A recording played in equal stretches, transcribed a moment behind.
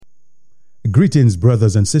Greetings,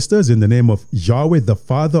 brothers and sisters, in the name of Yahweh, the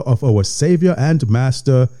Father of our Savior and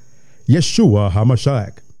Master, Yeshua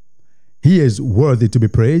HaMashiach. He is worthy to be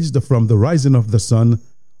praised from the rising of the sun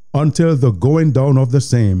until the going down of the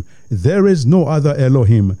same. There is no other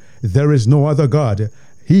Elohim. There is no other God.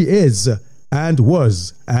 He is and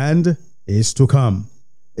was and is to come.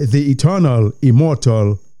 The eternal,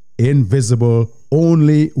 immortal, invisible,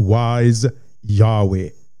 only wise Yahweh.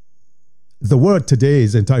 The word today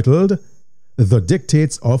is entitled, The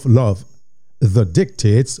Dictates of Love. The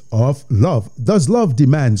Dictates of Love. Does love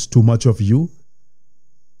demand too much of you?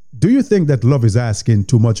 Do you think that love is asking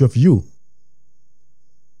too much of you?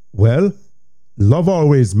 Well, love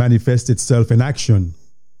always manifests itself in action.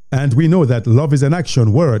 And we know that love is an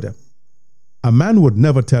action word. A man would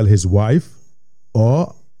never tell his wife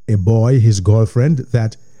or a boy, his girlfriend,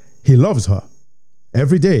 that he loves her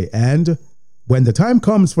every day. And when the time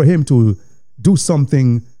comes for him to do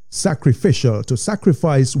something sacrificial, to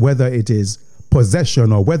sacrifice, whether it is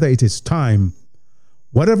possession or whether it is time,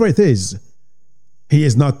 whatever it is, he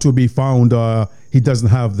is not to be found or he doesn't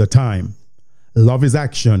have the time. Love is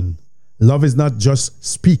action. Love is not just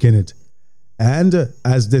speaking it. And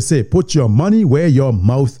as they say, put your money where your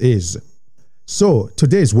mouth is. So,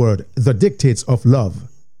 today's word, the dictates of love.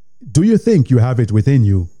 Do you think you have it within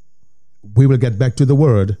you? We will get back to the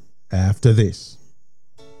word after this.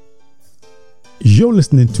 You're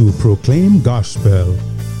listening to Proclaim Gospel,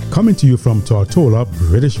 coming to you from Tortola,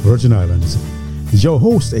 British Virgin Islands. Your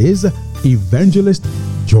host is Evangelist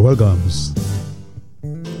Joel Gums.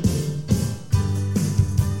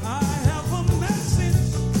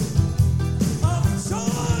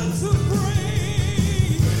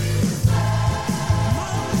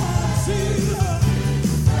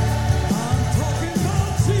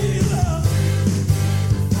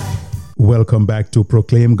 Welcome back to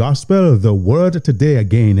Proclaim Gospel. The word today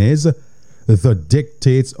again is the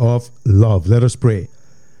dictates of love. Let us pray.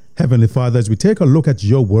 Heavenly Father, as we take a look at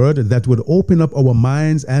your word that would open up our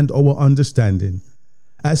minds and our understanding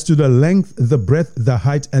as to the length, the breadth, the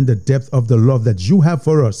height, and the depth of the love that you have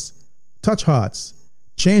for us. Touch hearts,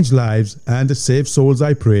 change lives, and save souls,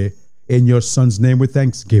 I pray. In your Son's name with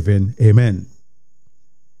thanksgiving. Amen.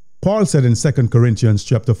 Paul said in 2 Corinthians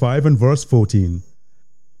chapter 5 and verse 14,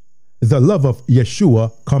 the love of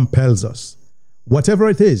Yeshua compels us. Whatever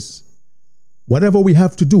it is, whatever we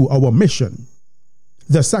have to do, our mission,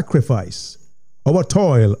 the sacrifice, our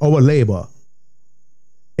toil, our labor,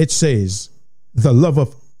 it says, the love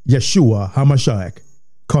of Yeshua HaMashiach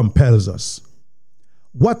compels us.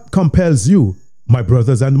 What compels you, my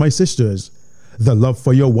brothers and my sisters? The love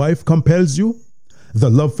for your wife compels you? The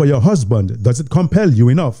love for your husband, does it compel you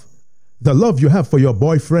enough? The love you have for your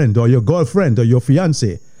boyfriend or your girlfriend or your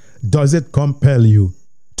fiancé, does it compel you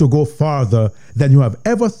to go farther than you have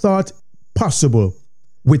ever thought possible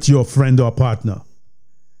with your friend or partner?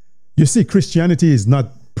 You see, Christianity is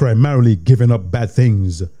not primarily giving up bad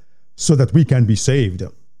things so that we can be saved.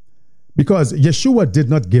 Because Yeshua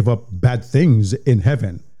did not give up bad things in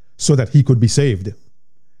heaven so that he could be saved.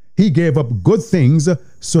 He gave up good things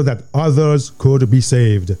so that others could be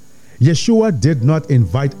saved. Yeshua did not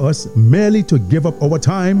invite us merely to give up our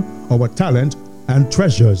time, our talent, and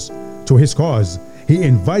treasures to his cause. He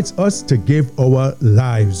invites us to give our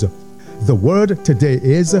lives. The word today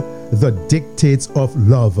is the dictates of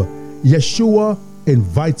love. Yeshua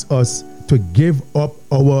invites us to give up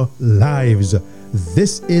our lives.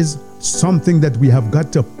 This is something that we have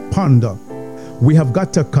got to ponder. We have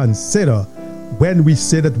got to consider when we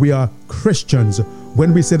say that we are Christians,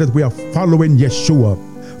 when we say that we are following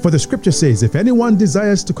Yeshua. For the scripture says, if anyone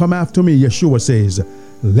desires to come after me, Yeshua says,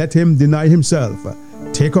 let him deny himself,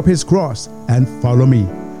 take up his cross, and follow me.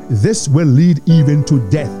 This will lead even to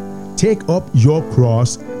death. Take up your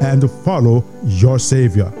cross and follow your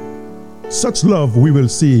Savior. Such love we will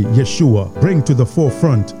see Yeshua bring to the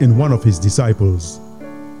forefront in one of his disciples.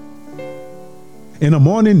 In a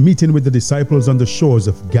morning meeting with the disciples on the shores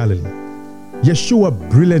of Galilee,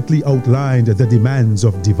 Yeshua brilliantly outlined the demands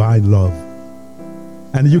of divine love.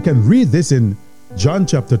 And you can read this in John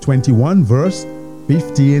chapter 21, verse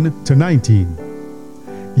 15 to 19.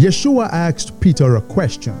 Yeshua asked Peter a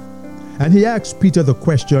question, and he asked Peter the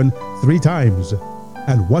question 3 times.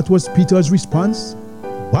 And what was Peter's response?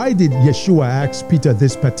 Why did Yeshua ask Peter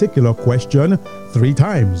this particular question 3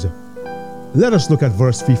 times? Let us look at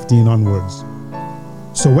verse 15 onwards.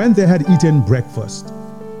 So when they had eaten breakfast,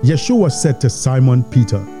 Yeshua said to Simon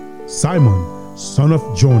Peter, Simon, son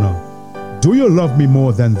of Jonah, do you love me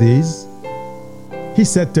more than these? He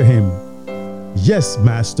said to him, Yes,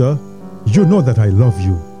 Master, you know that I love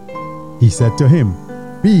you. He said to him,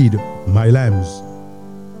 Feed my lambs.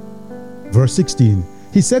 Verse 16,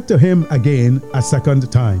 he said to him again a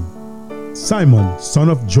second time, Simon, son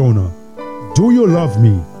of Jonah, do you love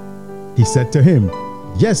me? He said to him,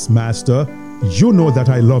 Yes, Master, you know that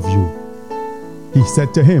I love you. He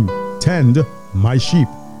said to him, Tend my sheep.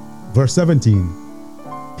 Verse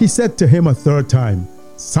 17, he said to him a third time,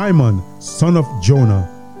 Simon, son of Jonah,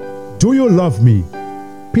 do you love me?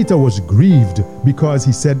 Peter was grieved because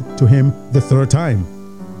he said to him the third time,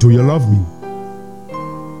 Do you love me?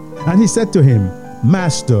 And he said to him,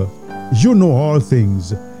 Master, you know all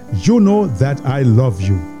things. You know that I love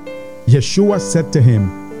you. Yeshua said to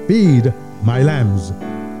him, Feed my lambs.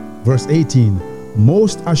 Verse 18,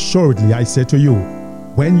 Most assuredly I say to you,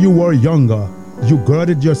 when you were younger, you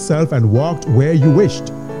girded yourself and walked where you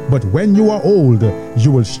wished. But when you are old,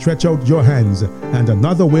 you will stretch out your hands, and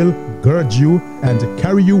another will gird you and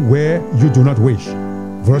carry you where you do not wish.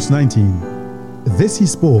 Verse 19, This he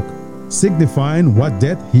spoke, signifying what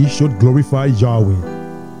death he should glorify Yahweh.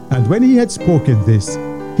 And when he had spoken this,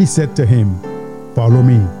 he said to him, Follow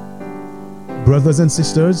me. Brothers and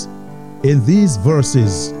sisters, in these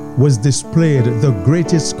verses was displayed the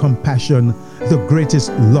greatest compassion, the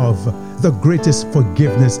greatest love, the greatest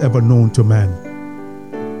forgiveness ever known to man.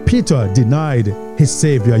 Peter denied his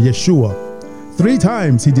Savior, Yeshua. 3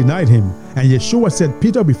 times he denied him, and Yeshua said,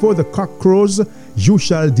 Peter, before the cock crows, you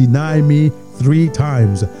shall deny me 3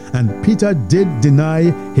 times. And Peter did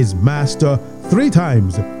deny his master 3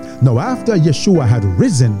 times. Now after Yeshua had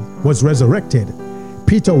risen, was resurrected,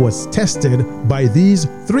 Peter was tested by these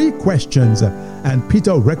 3 questions, and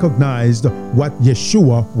Peter recognized what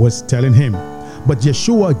Yeshua was telling him. But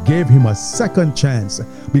Yeshua gave him a second chance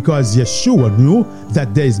because Yeshua knew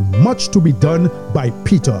that there is much to be done by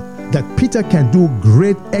Peter, that Peter can do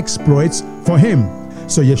great exploits for him.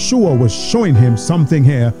 So Yeshua was showing him something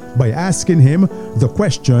here by asking him the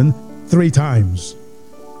question 3 times.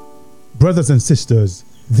 Brothers and sisters,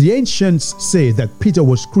 the ancients say that Peter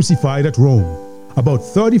was crucified at Rome about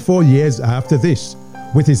 34 years after this,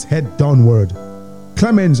 with his head downward.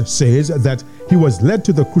 Clemens says that he was led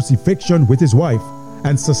to the crucifixion with his wife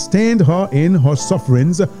and sustained her in her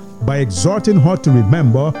sufferings by exhorting her to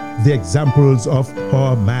remember the examples of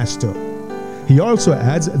her master. He also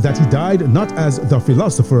adds that he died not as the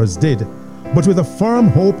philosophers did, but with a firm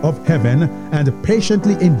hope of heaven, and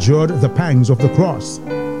patiently endured the pangs of the cross.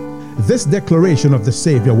 This declaration of the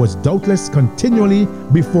Savior was doubtless continually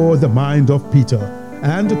before the mind of Peter,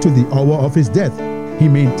 and to the hour of his death he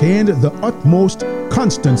maintained the utmost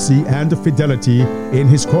constancy and fidelity in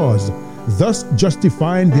his cause, thus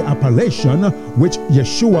justifying the appellation which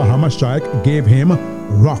Yeshua HaMashiach gave him,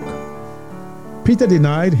 Rock. Peter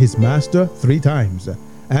denied his master 3 times,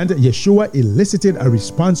 and Yeshua elicited a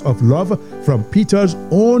response of love from Peter's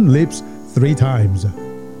own lips 3 times.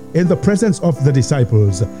 In the presence of the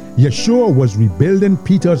disciples, Yeshua was rebuilding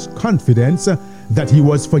Peter's confidence that he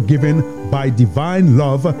was forgiven by divine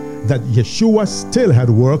love, that Yeshua still had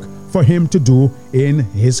work for him to do in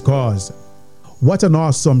his cause. What an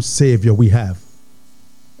awesome Savior we have.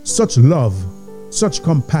 Such love, such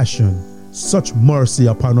compassion, such mercy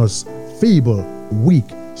upon us, feeble, weak,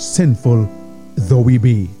 sinful though we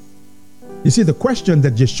be. You see, the question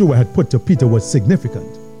that Yeshua had put to Peter was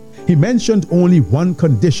significant. He mentioned only one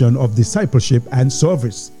condition of discipleship and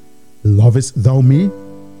service. Lovest thou me?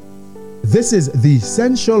 This is the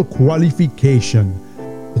essential qualification.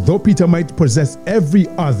 Though Peter might possess every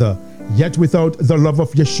other, yet without the love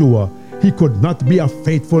of Yeshua, he could not be a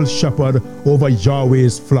faithful shepherd over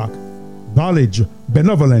Yahweh's flock. Knowledge,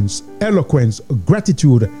 benevolence, eloquence,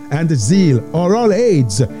 gratitude, and zeal are all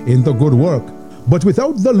aids in the good work. But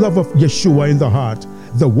without the love of Yeshua in the heart,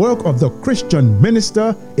 the work of the Christian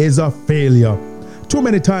minister is a failure. Too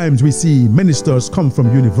many times we see ministers come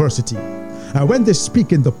from university, and when they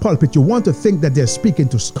speak in the pulpit, you want to think that they're speaking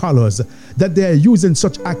to scholars, that they're using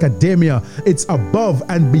such academia. It's above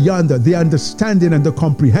and beyond the understanding and the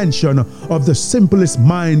comprehension of the simplest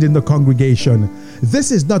mind in the congregation.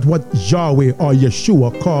 This is not what Yahweh or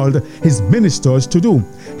Yeshua called his ministers to do.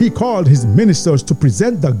 He called his ministers to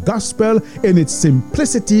present the gospel in its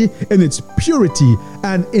simplicity, in its purity,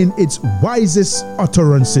 and in its wisest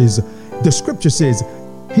utterances. The scripture says,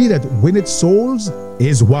 he that winneth souls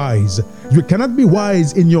is wise. You cannot be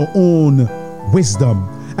wise in your own wisdom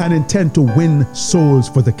and intend to win souls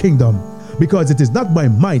for the kingdom, because it is not by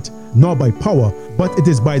might nor by power, but it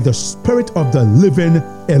is by the Spirit of the living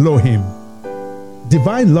Elohim.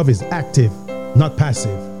 Divine love is active, not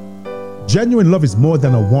passive. Genuine love is more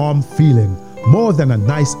than a warm feeling, more than a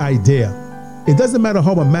nice idea. It doesn't matter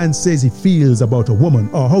how a man says he feels about a woman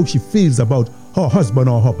or how she feels about her husband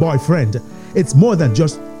or her boyfriend. It's more than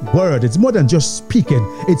just word. It's more than just speaking.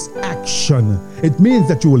 It's action. It means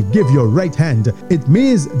that you will give your right hand. It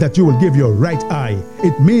means that you will give your right eye.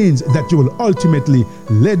 It means that you will ultimately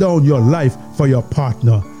lay down your life for your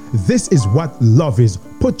partner. This is what love is.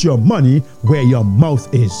 Put your money where your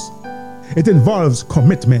mouth is. It involves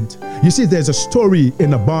commitment. You see, there's a story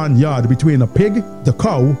in a barnyard between a pig, the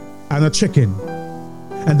cow, and a chicken.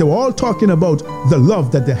 And they were all talking about the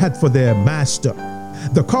love that they had for their master.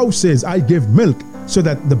 The cow says, I give milk so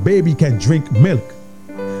that the baby can drink milk.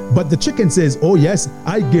 But the chicken says, oh yes,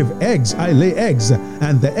 I give eggs, I lay eggs,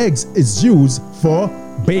 and the eggs is used for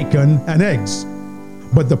bacon and eggs.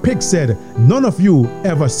 But the pig said, none of you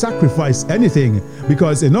ever sacrifice anything,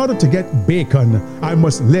 because in order to get bacon, I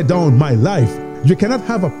must lay down my life. You cannot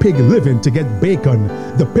have a pig living to get bacon.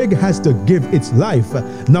 The pig has to give its life.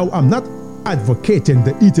 Now, I'm not advocating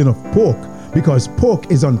the eating of pork, because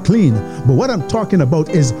pork is unclean. But what I'm talking about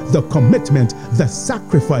is the commitment, the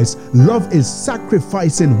sacrifice. Love is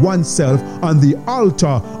sacrificing oneself on the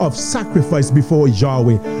altar of sacrifice before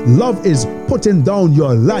Yahweh. Love is putting down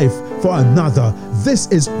your life for another. This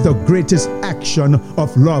is the greatest action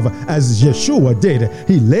of love, as Yeshua did.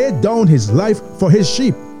 He laid down his life for his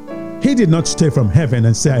sheep. He did not stay from heaven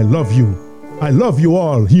and say, I love you. I love you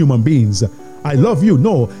all, human beings. I love you.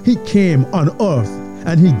 No, he came on earth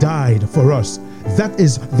and he died for us. That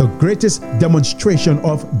is the greatest demonstration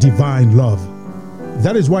of divine love.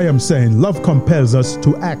 That is why I'm saying love compels us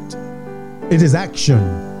to act. It is action.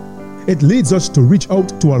 It leads us to reach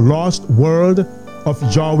out to a lost world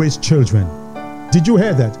of Yahweh's children. Did you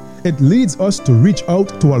hear that? It leads us to reach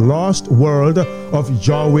out to a lost world of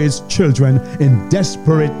Yahweh's children in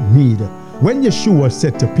desperate need. When Yeshua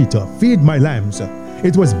said to Peter, feed my lambs,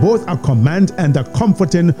 it was both a command and a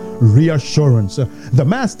comforting reassurance. The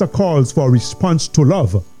Master calls for a response to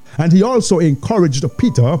love, and he also encouraged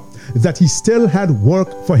Peter that he still had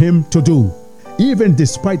work for him to do. Even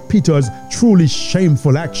despite Peter's truly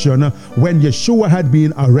shameful action when Yeshua had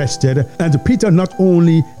been arrested, and Peter not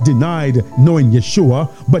only denied knowing Yeshua,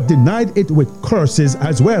 but denied it with curses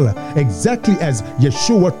as well, exactly as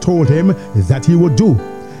Yeshua told him that he would do.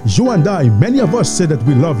 You and I, many of us say that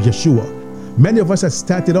we love Yeshua. Many of us have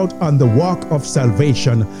started out on the walk of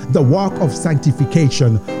salvation, the walk of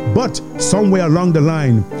sanctification, but somewhere along the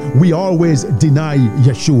line, we always deny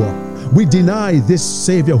Yeshua. We deny this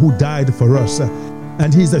Savior who died for us,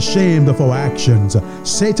 and he's ashamed of our actions.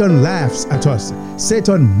 Satan laughs at us.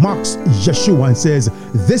 Satan mocks Yeshua and says,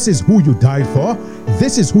 this is who you died for.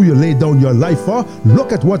 This is who you laid down your life for.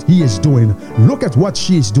 Look at what he is doing. Look at what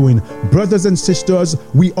she is doing. Brothers and sisters,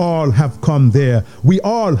 we all have come there. We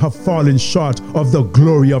all have fallen short of the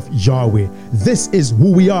glory of Yahweh. This is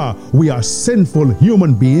who we are. We are sinful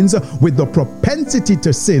human beings with the propensity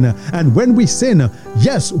to sin. And when we sin,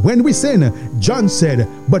 yes, when we sin, John said,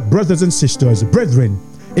 but brothers and sisters, brethren,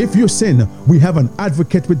 if you sin, we have an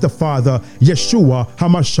advocate with the Father, Yeshua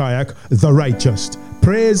HaMashiach, the righteous.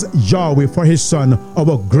 Praise Yahweh for his Son,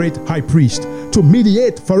 our great high priest, to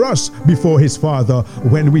mediate for us before his Father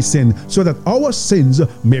when we sin, so that our sins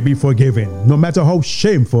may be forgiven, no matter how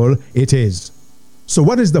shameful it is. So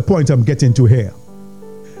what is the point I'm getting to here?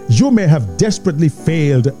 You may have desperately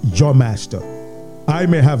failed your master. I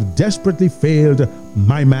may have desperately failed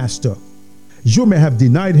my master. You may have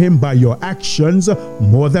denied him by your actions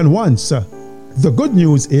more than once. The good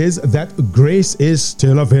news is that grace is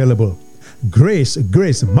still available. Grace,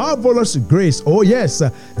 marvelous grace. Oh yes,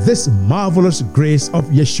 this marvelous grace of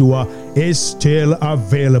Yeshua is still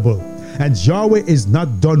available. And Yahweh is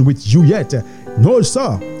not done with you yet. No,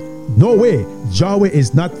 sir. No way. Yahweh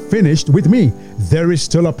is not finished with me. There is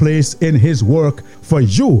still a place in his work for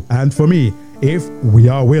you and for me, if we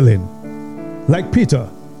are willing. Like Peter,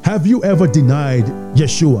 have you ever denied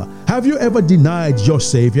Yeshua? Have you ever denied your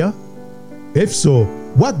Savior? If so,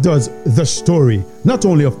 what does the story, not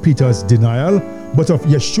only of Peter's denial, but of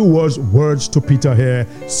Yeshua's words to Peter here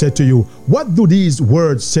say to you? What do these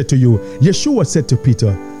words say to you? Yeshua said to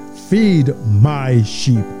Peter, feed my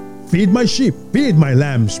sheep. Feed my sheep, feed my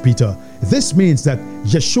lambs, Peter. This means that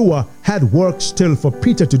Yeshua had work still for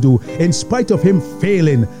Peter to do in spite of him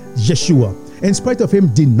failing Yeshua. In spite of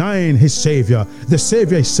him denying his Savior. The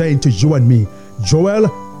Savior is saying to you and me,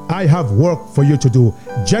 Joel, I have work for you to do.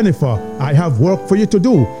 Jennifer, I have work for you to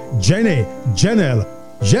do. Jenny, Janelle,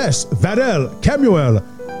 Jess, Vadel, Kemuel,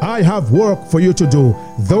 I have work for you to do.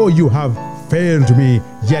 Though you have failed me,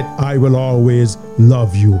 yet I will always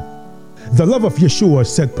love you. The love of Yeshua,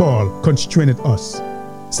 said Paul, constrained us.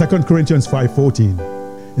 2 Corinthians 5:14.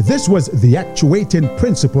 This was the actuating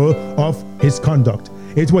principle of his conduct.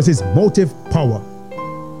 It was his motive power.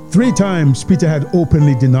 3 times Peter had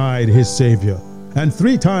openly denied his Savior, and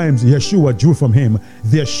 3 times Yeshua drew from him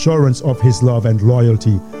the assurance of his love and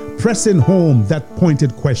loyalty, pressing home that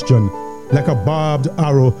pointed question like a barbed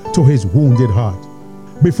arrow to his wounded heart.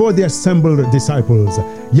 Before the assembled disciples,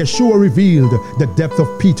 Yeshua revealed the depth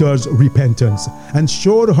of Peter's repentance and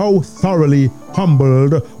showed how thoroughly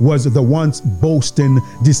humbled was the once boasting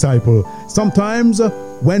disciple. Sometimes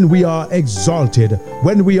when we are exalted,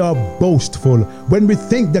 when we are boastful, when we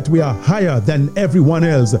think that we are higher than everyone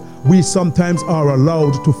else, we sometimes are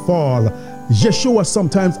allowed to fall. Yeshua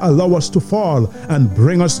sometimes allows us to fall and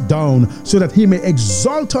bring us down so that he may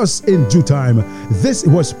exalt us in due time. This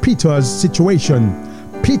was Peter's situation.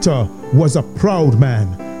 Peter was a proud man.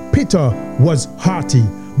 Peter was haughty,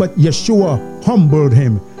 but Yeshua humbled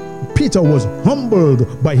him. Peter was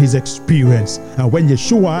humbled by his experience. And when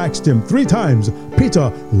Yeshua asked him 3 times,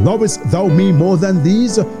 Peter, lovest thou me more than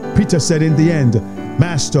these? Peter said in the end,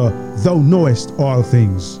 Master, thou knowest all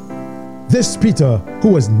things. This Peter, who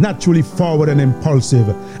was naturally forward and impulsive,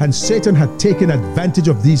 and Satan had taken advantage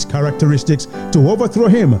of these characteristics to overthrow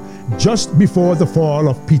him. Just before the fall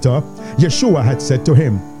of Peter, Yeshua had said to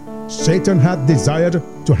him, Satan hath desired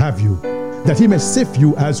to have you, that he may sift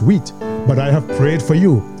you as wheat, but I have prayed for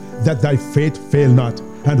you, that thy faith fail not,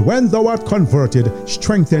 and when thou art converted,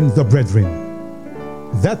 strengthen the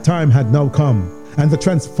brethren. That time had now come, and the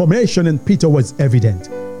transformation in Peter was evident.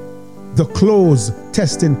 The close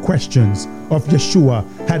testing questions of Yeshua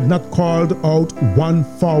had not called out one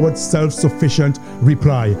forward self-sufficient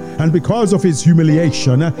reply, and because of his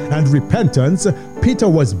humiliation and repentance, Peter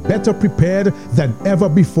was better prepared than ever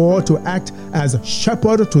before to act as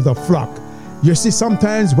shepherd to the flock. You see,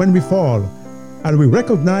 sometimes when we fall and we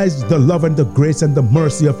recognize the love and the grace and the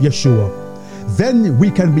mercy of Yeshua, then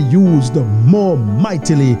we can be used more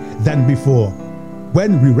mightily than before.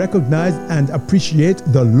 When we recognize and appreciate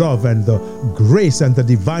the love and the grace and the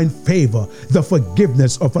divine favor, the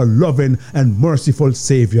forgiveness of a loving and merciful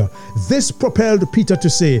Savior. This propelled Peter to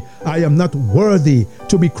say, I am not worthy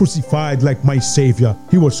to be crucified like my Savior.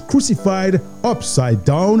 He was crucified upside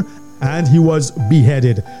down and he was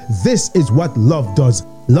beheaded. This is what love does.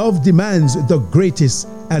 Love demands the greatest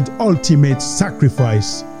and ultimate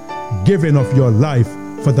sacrifice, giving of your life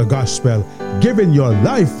for the gospel, giving your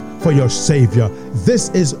life for your Savior. This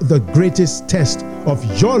is the greatest test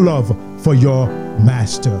of your love for your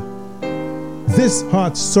Master. This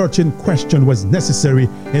heart-searching question was necessary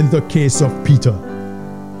in the case of Peter.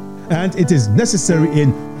 And it is necessary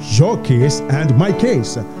in your case and my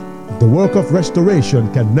case. The work of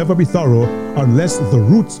restoration can never be thorough unless the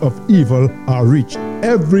roots of evil are reached.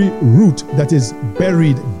 Every root that is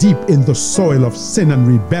buried deep in the soil of sin and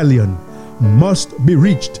rebellion must be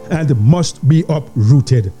reached and must be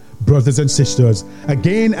uprooted. Brothers and sisters,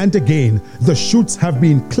 again and again, the shoots have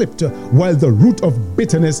been clipped while the root of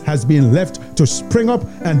bitterness has been left to spring up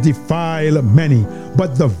and defile many.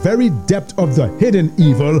 But the very depth of the hidden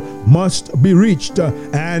evil must be reached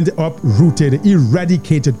and uprooted,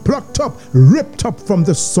 eradicated, plucked up, ripped up from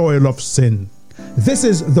the soil of sin. This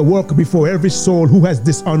is the work before every soul who has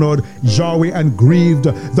dishonored Yahweh and grieved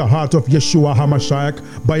the heart of Yeshua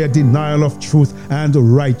HaMashiach by a denial of truth and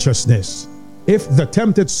righteousness. If the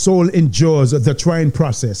tempted soul endures the trying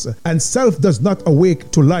process and self does not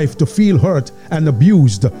awake to life to feel hurt and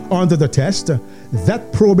abused under the test,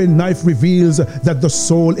 that probing knife reveals that the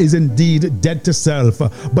soul is indeed dead to self,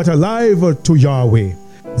 but alive to Yahweh.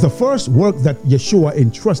 The first work that Yeshua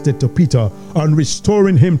entrusted to Peter on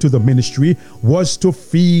restoring him to the ministry was to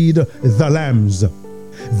feed the lambs.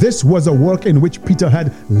 This was a work in which Peter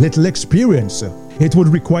had little experience. It would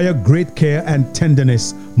require great care and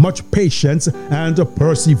tenderness, much patience and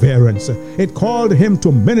perseverance. It called him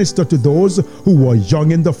to minister to those who were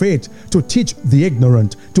young in the faith, to teach the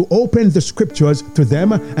ignorant, to open the scriptures to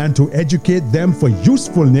them, and to educate them for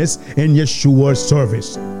usefulness in Yeshua's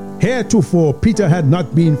service. Heretofore, Peter had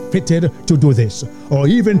not been fitted to do this, or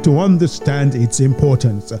even to understand its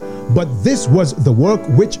importance. But this was the work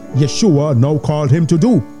which Yeshua now called him to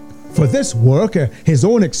do. For this work, his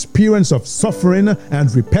own experience of suffering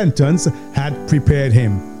and repentance had prepared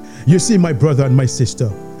him. You see, my brother and my sister,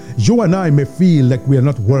 you and I may feel like we are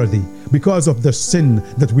not worthy because of the sin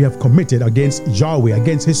that we have committed against Yahweh,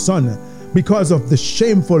 against his Son, because of the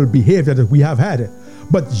shameful behavior that we have had.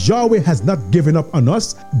 But Yahweh has not given up on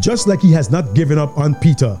us, just like he has not given up on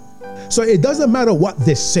Peter. So it doesn't matter what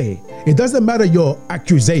they say. It doesn't matter your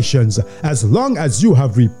accusations. As long as you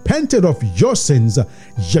have repented of your sins,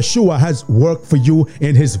 Yeshua has work for you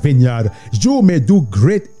in his vineyard. You may do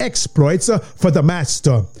great exploits for the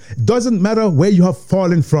Master. Doesn't matter where you have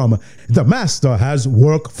fallen from. The Master has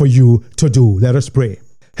work for you to do. Let us pray.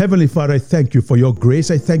 Heavenly Father, I thank you for your grace.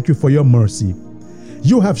 I thank you for your mercy.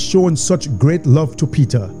 You have shown such great love to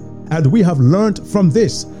Peter, and we have learned from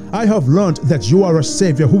this. I have learned that you are a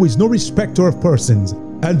Savior who is no respecter of persons,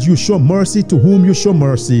 and you show mercy to whom you show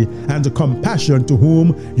mercy, and compassion to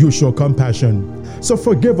whom you show compassion. So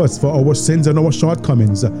forgive us for our sins and our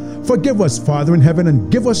shortcomings. Forgive us, Father in heaven,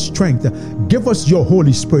 and give us strength. Give us your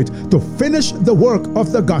Holy Spirit to finish the work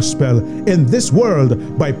of the gospel in this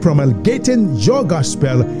world by promulgating your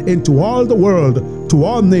gospel into all the world, to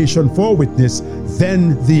all nations for witness.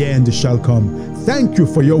 Then the end shall come. Thank you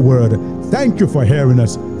for your word. Thank you for hearing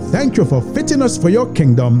us. Thank you for fitting us for your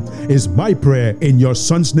kingdom, is my prayer in your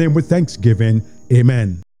Son's name with thanksgiving.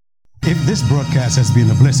 Amen. If this broadcast has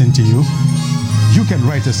been a blessing to you, you can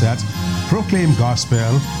write us at Proclaim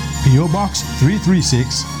Gospel, P.O. Box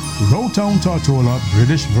 336, Rowtown, Tortola,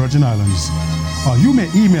 British Virgin Islands. Or you may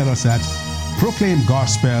email us at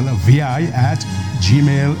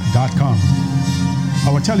proclaimgospelvi@gmail.com.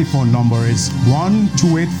 Our telephone number is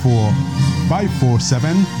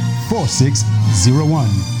 1-284-547-4601.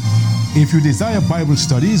 If you desire Bible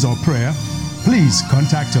studies or prayer, please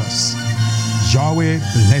contact us. Yahweh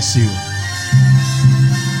bless you.